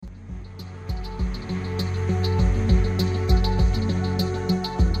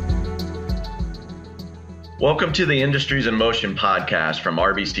Welcome to the Industries in Motion podcast from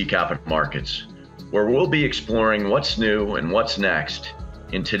RBC Capital Markets, where we'll be exploring what's new and what's next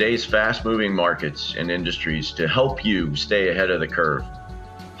in today's fast-moving markets and industries to help you stay ahead of the curve.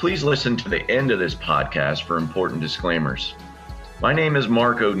 Please listen to the end of this podcast for important disclaimers. My name is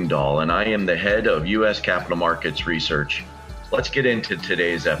Mark Odendahl, and I am the head of U.S. Capital Markets Research. Let's get into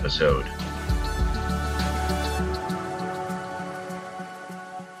today's episode.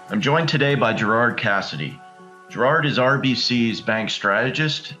 I'm joined today by Gerard Cassidy. Gerard is RBC's bank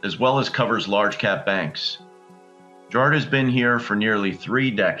strategist, as well as covers large cap banks. Gerard has been here for nearly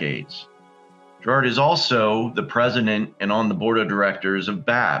 3 decades. Gerard is also the president and on the board of directors of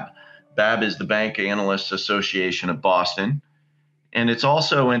BAB. BAB is the Bank Analysts Association of Boston. And it's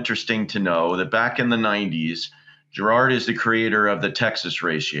also interesting to know that back in the 90s, Gerard is the creator of the Texas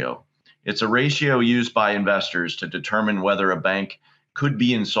ratio. It's a ratio used by investors to determine whether a bank could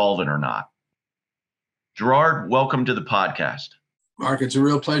be insolvent or not. Gerard, welcome to the podcast. Mark, it's a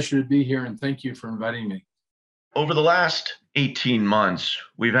real pleasure to be here, and thank you for inviting me. Over the last 18 months,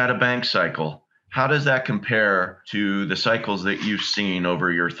 we've had a bank cycle. How does that compare to the cycles that you've seen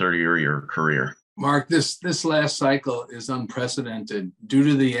over your 30-year career? Mark, this last cycle is unprecedented due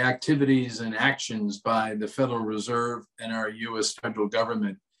to the activities and actions by the Federal Reserve and our U.S. federal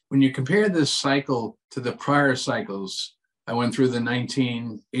government. When you compare this cycle to the prior cycles, I went through the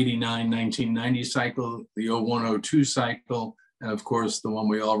 1989-1990 cycle, the 01-02 cycle, and of course, the one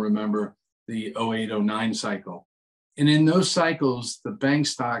we all remember, the 08-09 cycle. And in those cycles, the bank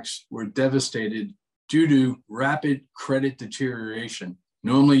stocks were devastated due to rapid credit deterioration.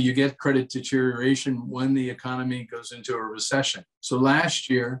 Normally, you get credit deterioration when the economy goes into a recession. So last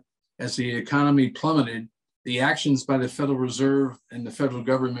year, as the economy plummeted, the actions by the Federal Reserve and the federal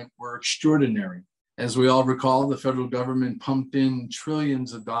government were extraordinary. As we all recall, the federal government pumped in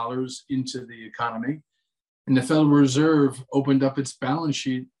trillions of dollars into the economy, and the Federal Reserve opened up its balance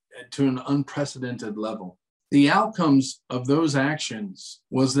sheet to an unprecedented level. The outcomes of those actions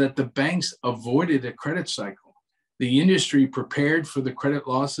was that the banks avoided a credit cycle. The industry prepared for the credit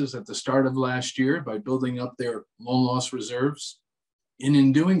losses at the start of last year by building up their loan loss reserves. And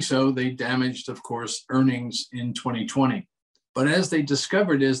in doing so, they damaged, of course, earnings in 2020. But as they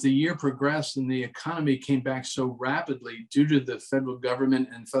discovered, as the year progressed and the economy came back so rapidly due to the federal government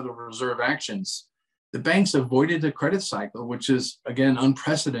and Federal Reserve actions, the banks avoided a credit cycle, which is, again,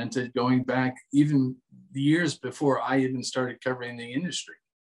 unprecedented, going back even the years before I even started covering the industry.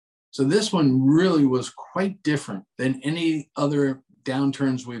 So this one really was quite different than any other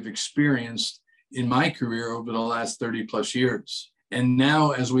downturns we've experienced in my career over the last 30 plus years. And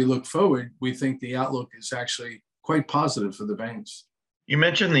now, as we look forward, we think the outlook is actually quite positive for the banks. You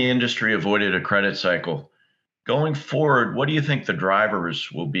mentioned the industry avoided a credit cycle. Going forward, what do you think the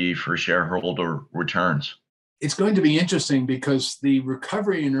drivers will be for shareholder returns? It's going to be interesting because the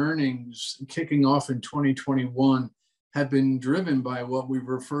recovery in earnings kicking off in 2021 have been driven by what we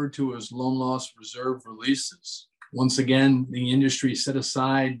refer to as loan loss reserve releases. Once again, the industry set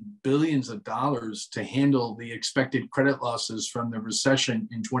aside billions of dollars to handle the expected credit losses from the recession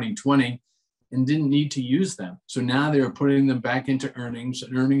in 2020 and didn't need to use them. So now they're putting them back into earnings,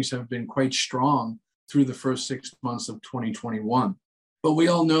 and earnings have been quite strong through the first 6 months of 2021. But we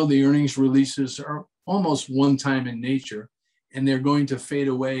all know the earnings releases are almost one-time in nature, and they're going to fade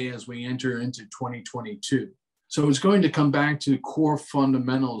away as we enter into 2022. So it's going to come back to core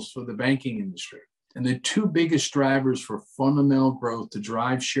fundamentals for the banking industry. And the 2 biggest drivers for fundamental growth to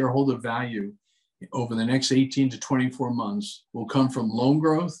drive shareholder value over the next 18 to 24 months will come from loan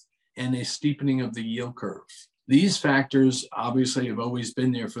growth and a steepening of the yield curve. These factors obviously have always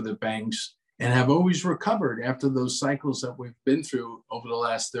been there for the banks and have always recovered after those cycles that we've been through over the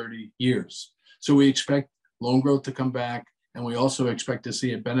last 30 years. So we expect loan growth to come back, and we also expect to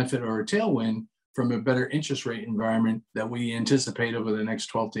see a benefit or a tailwind from a better interest rate environment that we anticipate over the next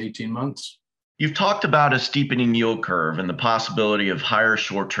 12 to 18 months. You've talked about a steepening yield curve and the possibility of higher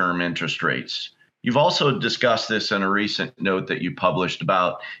short-term interest rates. You've also discussed this in a recent note that you published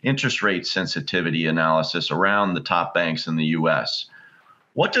about interest rate sensitivity analysis around the top banks in the U.S.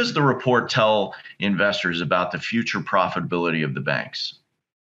 What does the report tell investors about the future profitability of the banks?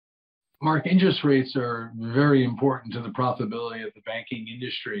 Mark, interest rates are very important to the profitability of the banking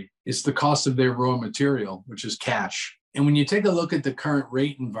industry. It's the cost of their raw material, which is cash. And when you take a look at the current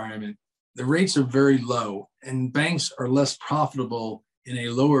rate environment, the rates are very low, and banks are less profitable in a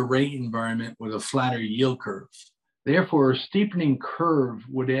lower rate environment with a flatter yield curve. Therefore, a steepening curve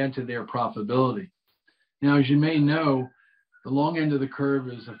would add to their profitability. Now, as you may know, the long end of the curve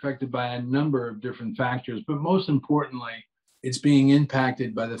is affected by a number of different factors, but most importantly, it's being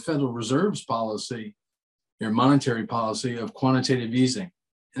impacted by the Federal Reserve's policy their monetary policy of quantitative easing.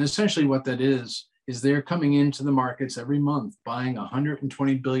 And essentially what that is they're coming into the markets every month buying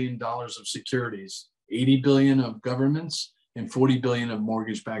 $120 billion of securities, 80 billion of governments, and 40 billion of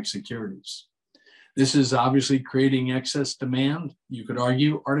mortgage-backed securities. This is obviously creating excess demand, you could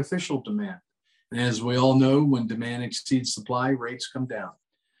argue artificial demand. And as we all know, when demand exceeds supply, rates come down.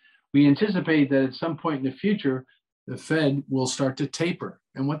 We anticipate that at some point in the future, the Fed will start to taper.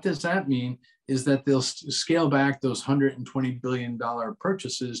 And what does that mean is that they'll scale back those $120 billion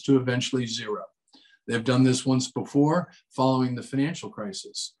purchases to eventually zero. They've done this once before following the financial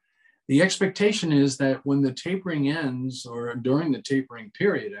crisis. The expectation is that when the tapering ends, or during the tapering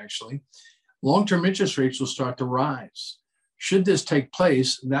period, actually, long-term interest rates will start to rise. Should this take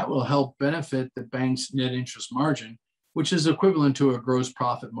place, that will help benefit the bank's net interest margin, which is equivalent to a gross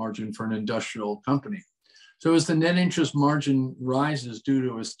profit margin for an industrial company. So as the net interest margin rises due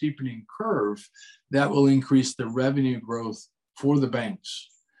to a steepening curve, that will increase the revenue growth for the banks.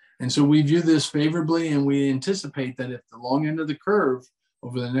 And so we view this favorably, and we anticipate that if the long end of the curve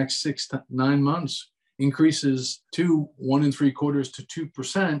over the next 6 to 9 months increases to 1 3/4 to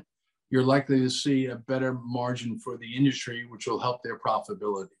 2%, you're likely to see a better margin for the industry, which will help their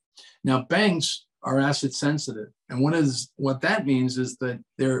profitability. Now, banks are asset sensitive. And what that means is that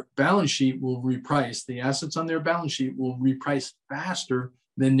their balance sheet will reprice, the assets on their balance sheet will reprice faster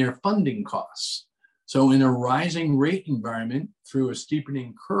than their funding costs. So in a rising rate environment through a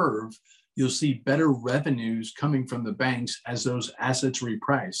steepening curve, you'll see better revenues coming from the banks as those assets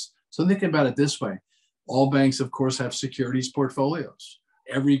reprice. So think about it this way. All banks, of course, have securities portfolios.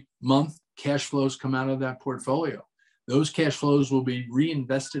 Every month, cash flows come out of that portfolio. Those cash flows will be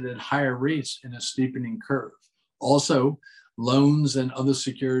reinvested at higher rates in a steepening curve. Also, loans and other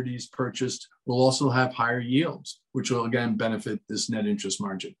securities purchased will also have higher yields, which will again benefit this net interest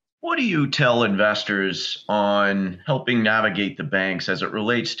margin. What do you tell investors on helping navigate the banks as it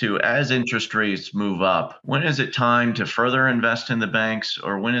relates to as interest rates move up? When is it time to further invest in the banks,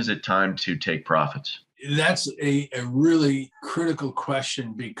 or when is it time to take profits? That's a really critical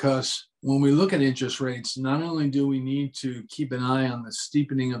question, because when we look at interest rates, not only do we need to keep an eye on the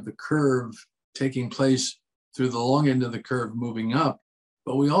steepening of the curve taking place through the long end of the curve moving up,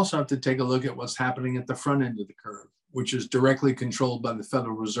 but we also have to take a look at what's happening at the front end of the curve, which is directly controlled by the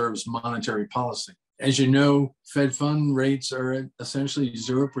Federal Reserve's monetary policy. As you know, Fed fund rates are at essentially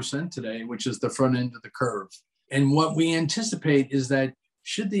 0% today, which is the front end of the curve. And what we anticipate is that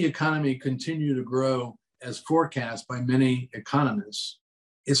should the economy continue to grow as forecast by many economists,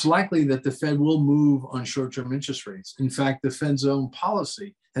 it's likely that the Fed will move on short-term interest rates. In fact, the Fed's own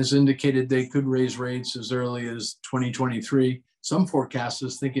policy has indicated they could raise rates as early as 2023. Some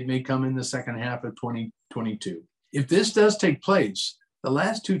forecasters think it may come in the second half of 2022. If this does take place, the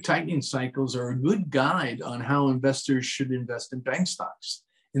last 2 tightening cycles are a good guide on how investors should invest in bank stocks.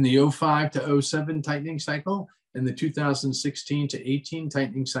 In the 05 to 07 tightening cycle and the 2016 to 18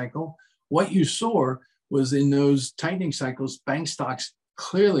 tightening cycle, what you saw was in those tightening cycles, bank stocks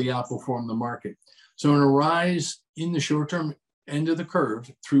clearly outperformed the market. So in a rise in the short-term end of the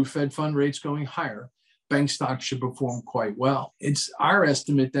curve through Fed fund rates going higher, bank stocks should perform quite well. It's our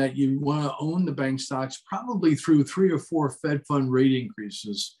estimate that you want to own the bank stocks probably through 3 or 4 Fed fund rate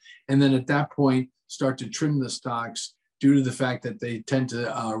increases. And then at that point, start to trim the stocks due to the fact that they tend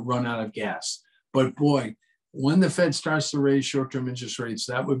to run out of gas. But boy, when the Fed starts to raise short-term interest rates,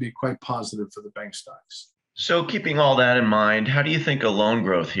 that would be quite positive for the bank stocks. So keeping all that in mind, how do you think of loan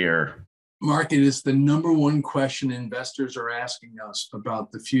growth here? Mark, it is the number one question investors are asking us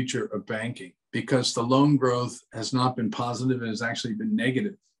about the future of banking, because the loan growth has not been positive and has actually been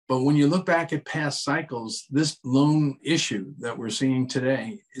negative. But when you look back at past cycles, this loan issue that we're seeing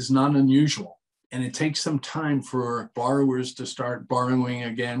today is not unusual. And it takes some time for borrowers to start borrowing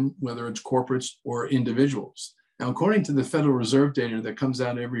again, whether it's corporates or individuals. Now, according to the Federal Reserve data that comes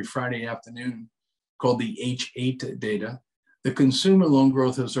out every Friday afternoon, called the H8 data, the consumer loan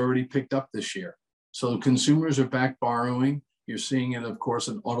growth has already picked up this year. So consumers are back borrowing. You're seeing it, of course,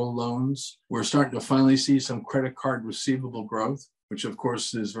 in auto loans. We're starting to finally see some credit card receivable growth, which of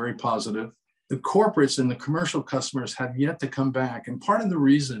course is very positive. The corporates and the commercial customers have yet to come back. And part of the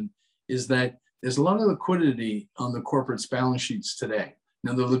reason is that there's a lot of liquidity on the corporates' balance sheets today.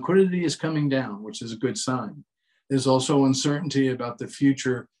 Now, the liquidity is coming down, which is a good sign. There's also uncertainty about the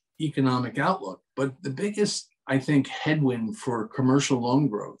future economic outlook. But the biggest, I think, headwind for commercial loan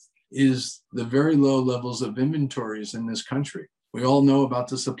growth is the very low levels of inventories in this country. We all know about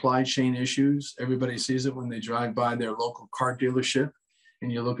the supply chain issues. Everybody sees it when they drive by their local car dealership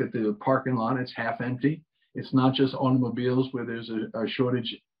and you look at the parking lot, it's half empty. It's not just automobiles where there's a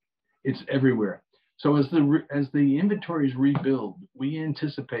shortage, it's everywhere. So as the inventories rebuild, we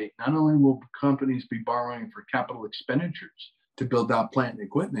anticipate not only will companies be borrowing for capital expenditures to build out plant and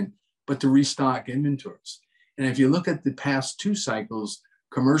equipment, but to restock inventories. And if you look at the past two cycles,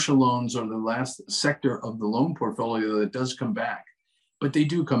 commercial loans are the last sector of the loan portfolio that does come back, but they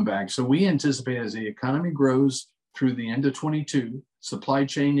do come back. So we anticipate as the economy grows through the end of 22, supply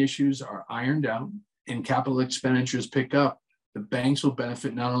chain issues are ironed out and capital expenditures pick up. The banks will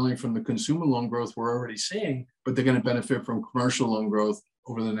benefit not only from the consumer loan growth we're already seeing, but they're going to benefit from commercial loan growth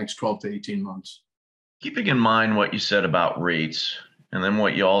over the next 12 to 18 months. Keeping in mind what you said about rates and then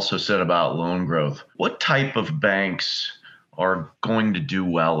what you also said about loan growth, what type of banks are going to do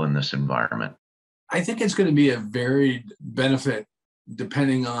well in this environment? I think it's going to be a varied benefit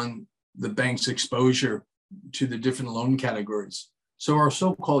depending on the bank's exposure to the different loan categories. So our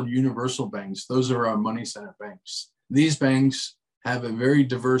so-called universal banks, those are our money center banks. These banks have a very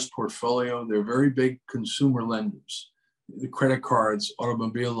diverse portfolio. They're very big consumer lenders, the credit cards,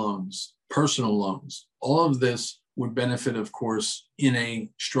 automobile loans, personal loans. All of this would benefit, of course, in a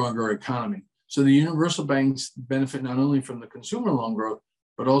stronger economy. So the universal banks benefit not only from the consumer loan growth,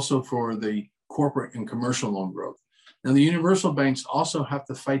 but also for the corporate and commercial loan growth. Now, the universal banks also have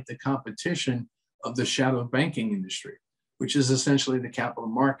to fight the competition of the shadow banking industry, which is essentially the capital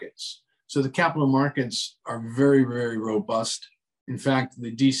markets. So the capital markets are very, very robust. In fact,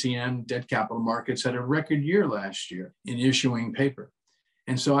 the DCM, debt capital markets, had a record year last year in issuing paper.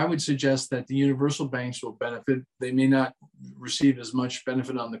 And so I would suggest that the universal banks will benefit. They may not receive as much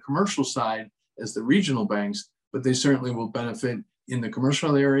benefit on the commercial side as the regional banks, but they certainly will benefit in the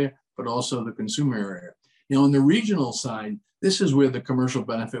commercial area, but also the consumer area. On the regional side, this is where the commercial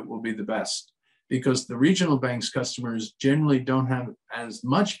benefit will be the best, because the regional banks customers generally don't have as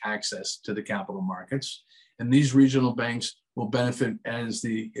much access to the capital markets. And these regional banks will benefit as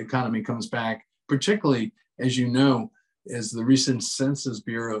the economy comes back, particularly, as you know, as the recent Census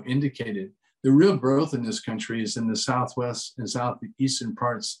Bureau indicated, the real growth in this country is in the southwest and southeastern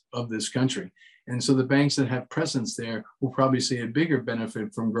parts of this country. And so the banks that have presence there will probably see a bigger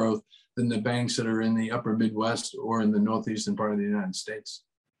benefit from growth than the banks that are in the upper Midwest or in the northeastern part of the United States.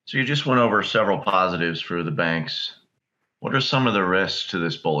 So you just went over several positives for the banks. What are some of the risks to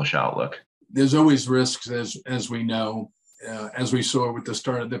this bullish outlook? There's always risks, as we know, as we saw with the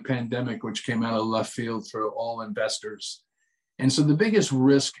start of the pandemic, which came out of left field for all investors. And so the biggest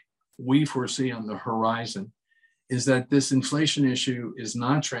risk we foresee on the horizon is that this inflation issue is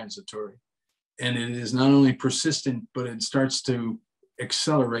not transitory, and it is not only persistent, but it starts to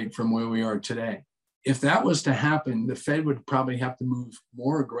accelerate from where we are today. If that was to happen, the Fed would probably have to move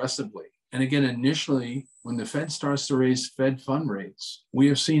more aggressively. And again, initially, when the Fed starts to raise Fed fund rates, we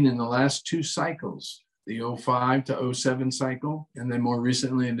have seen in the last two cycles, the 05 to 07 cycle, and then more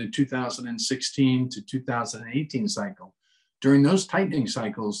recently in the 2016 to 2018 cycle. During those tightening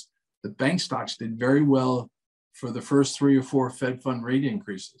cycles, the bank stocks did very well for the first 3 or 4 Fed fund rate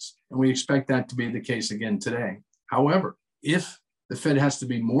increases. And we expect that to be the case again today. However, if the Fed has to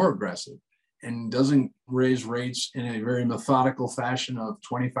be more aggressive and doesn't raise rates in a very methodical fashion of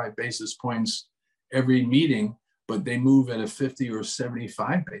 25 basis points every meeting, but they move at a 50 or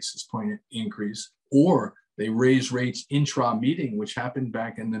 75 basis point increase, or they raise rates intra-meeting, which happened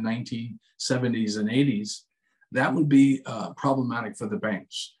back in the 1970s and 80s, that would be problematic for the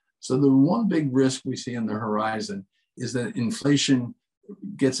banks. So the one big risk we see on the horizon is that inflation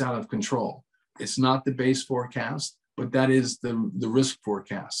gets out of control. It's not the base forecast, but that is the risk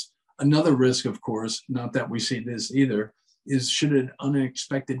forecast. Another risk, of course, not that we see this either, is should an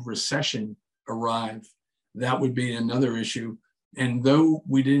unexpected recession arrive, that would be another issue. And though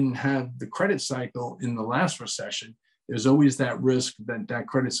we didn't have the credit cycle in the last recession, there's always that risk that that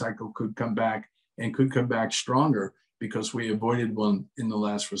credit cycle could come back and could come back stronger because we avoided one in the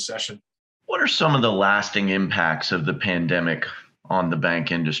last recession. What are some of the lasting impacts of the pandemic on the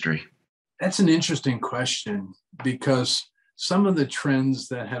bank industry? That's an interesting question, because some of the trends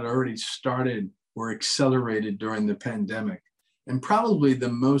that had already started were accelerated during the pandemic. And probably the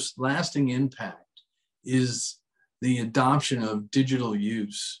most lasting impact is the adoption of digital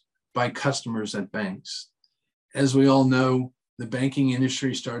use by customers at banks. As we all know, the banking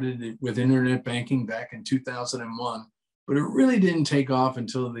industry started with internet banking back in 2001, but it really didn't take off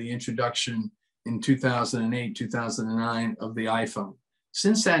until the introduction in 2008, 2009 of the iPhone.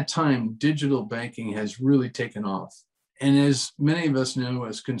 Since that time, digital banking has really taken off. And as many of us know,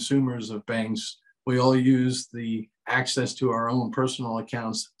 as consumers of banks, we all use the access to our own personal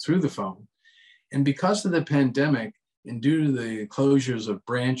accounts through the phone. And because of the pandemic, and due to the closures of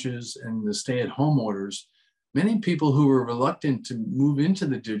branches and the stay-at-home orders, many people who were reluctant to move into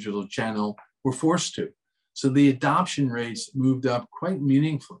the digital channel were forced to. So the adoption rates moved up quite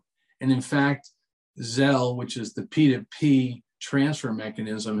meaningfully. And in fact, Zelle, which is the P2P transfer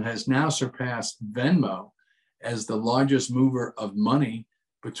mechanism, has now surpassed Venmo as the largest mover of money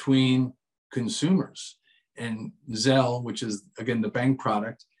between consumers. And Zelle, which is, again, the bank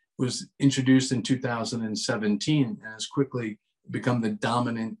product, was introduced in 2017 and has quickly become the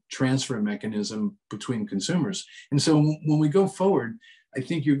dominant transfer mechanism between consumers. And so when we go forward, I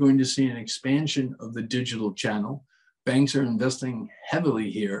think you're going to see an expansion of the digital channel. Banks are investing heavily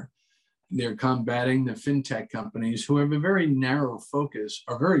here. They're combating the fintech companies who have a very narrow focus,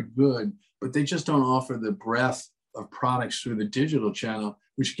 are very good, but they just don't offer the breadth of products through the digital channel,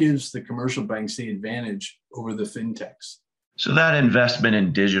 which gives the commercial banks the advantage over the fintechs. So that investment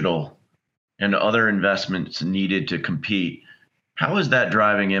in digital and other investments needed to compete, how is that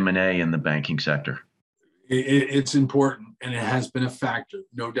driving M&A in the banking sector? It's important, and it has been a factor,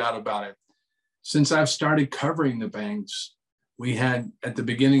 no doubt about it. Since I've started covering the banks, we had, at the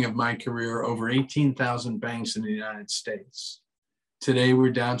beginning of my career, over 18,000 banks in the United States. Today,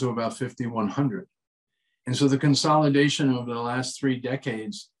 we're down to about 5,100. And so the consolidation over the last 3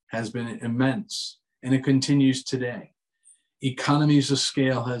 decades has been immense, and it continues today. Economies of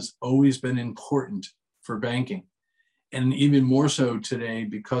scale has always been important for banking, and even more so today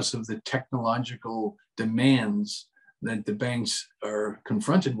because of the technological demands that the banks are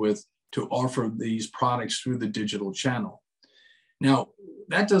confronted with to offer these products through the digital channel. Now,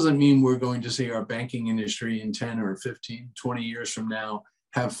 that doesn't mean we're going to see our banking industry in 10 or 15, 20 years from now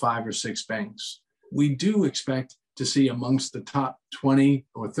have 5 or 6 banks. We do expect to see amongst the top 20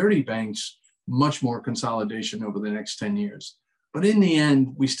 or 30 banks much more consolidation over the next 10 years. But in the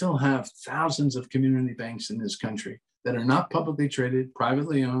end, we still have thousands of community banks in this country that are not publicly traded,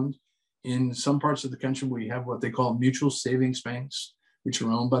 privately owned. In some parts of the country, we have what they call mutual savings banks, which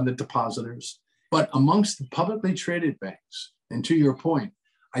are owned by the depositors. But amongst the publicly traded banks, and to your point,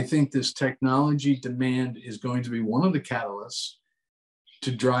 I think this technology demand is going to be one of the catalysts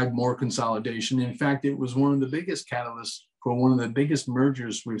to drive more consolidation. In fact, it was one of the biggest catalysts for one of the biggest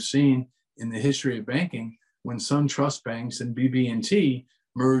mergers we've seen in the history of banking when SunTrust Banks and BB&T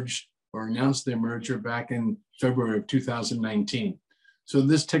merged or announced their merger back in February of 2019. So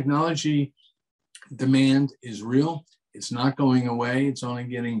this technology demand is real. It's not going away. It's only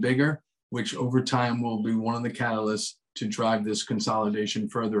getting bigger, which over time will be one of the catalysts to drive this consolidation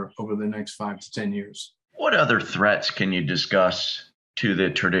further over the next 5 to 10 years. What other threats can you discuss to the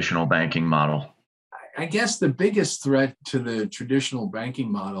traditional banking model? I guess the biggest threat to the traditional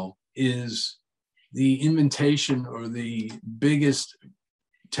banking model is the invitation or the biggest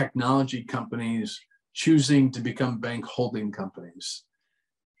technology companies choosing to become bank holding companies.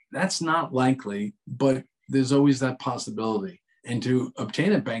 That's not likely, but there's always that possibility. And to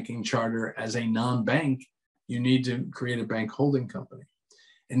obtain a banking charter as a non-bank, you need to create a bank holding company.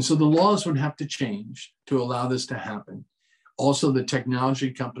 And so the laws would have to change to allow this to happen. Also, the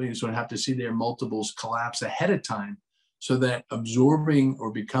technology companies would have to see their multiples collapse ahead of time so that absorbing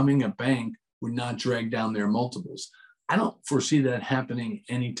or becoming a bank would not drag down their multiples. I don't foresee that happening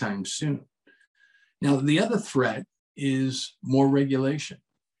anytime soon. Now, the other threat is more regulation.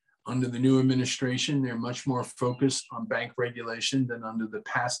 Under the new administration, they're much more focused on bank regulation than under the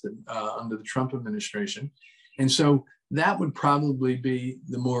Trump administration. And so that would probably be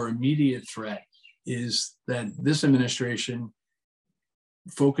the more immediate threat, is that this administration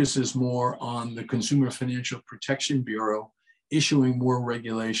focuses more on the Consumer Financial Protection Bureau issuing more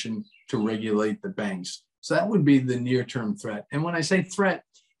regulation to regulate the banks. So that would be the near-term threat. And when I say threat,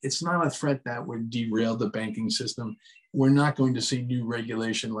 it's not a threat that would derail the banking system. We're not going to see new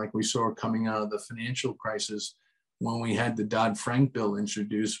regulation like we saw coming out of the financial crisis when we had the Dodd-Frank bill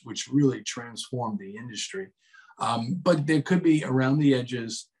introduced, which really transformed the industry. But there could be around the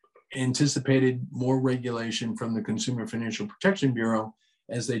edges anticipated more regulation from the Consumer Financial Protection Bureau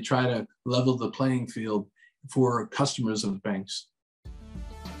as they try to level the playing field for customers of banks.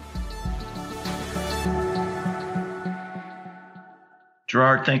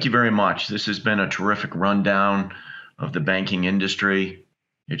 Gerard, thank you very much. This has been a terrific rundown of the banking industry.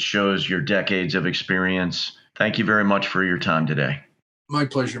 It shows your decades of experience. Thank you very much for your time today. My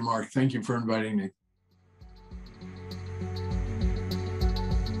pleasure, Mark. Thank you for inviting me.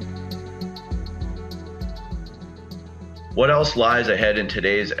 What else lies ahead in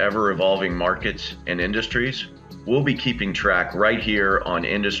today's ever-evolving markets and industries? We'll be keeping track right here on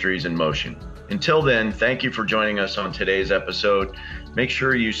Industries in Motion. Until then, thank you for joining us on today's episode. Make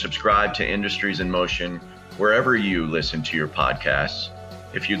sure you subscribe to Industries in Motion wherever you listen to your podcasts.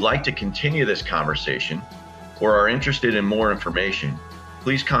 If you'd like to continue this conversation or are interested in more information,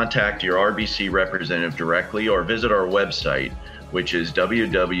 please contact your RBC representative directly or visit our website, which is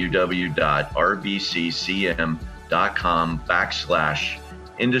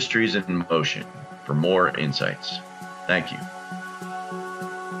www.rbccm.com/industries in motion for more insights. Thank you.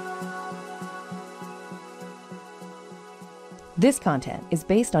 This content is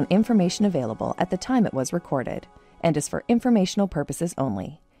based on information available at the time it was recorded and is for informational purposes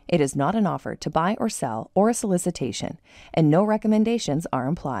only. It is not an offer to buy or sell or a solicitation, and no recommendations are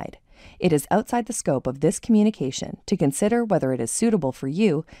implied. It is outside the scope of this communication to consider whether it is suitable for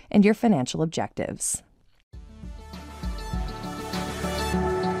you and your financial objectives.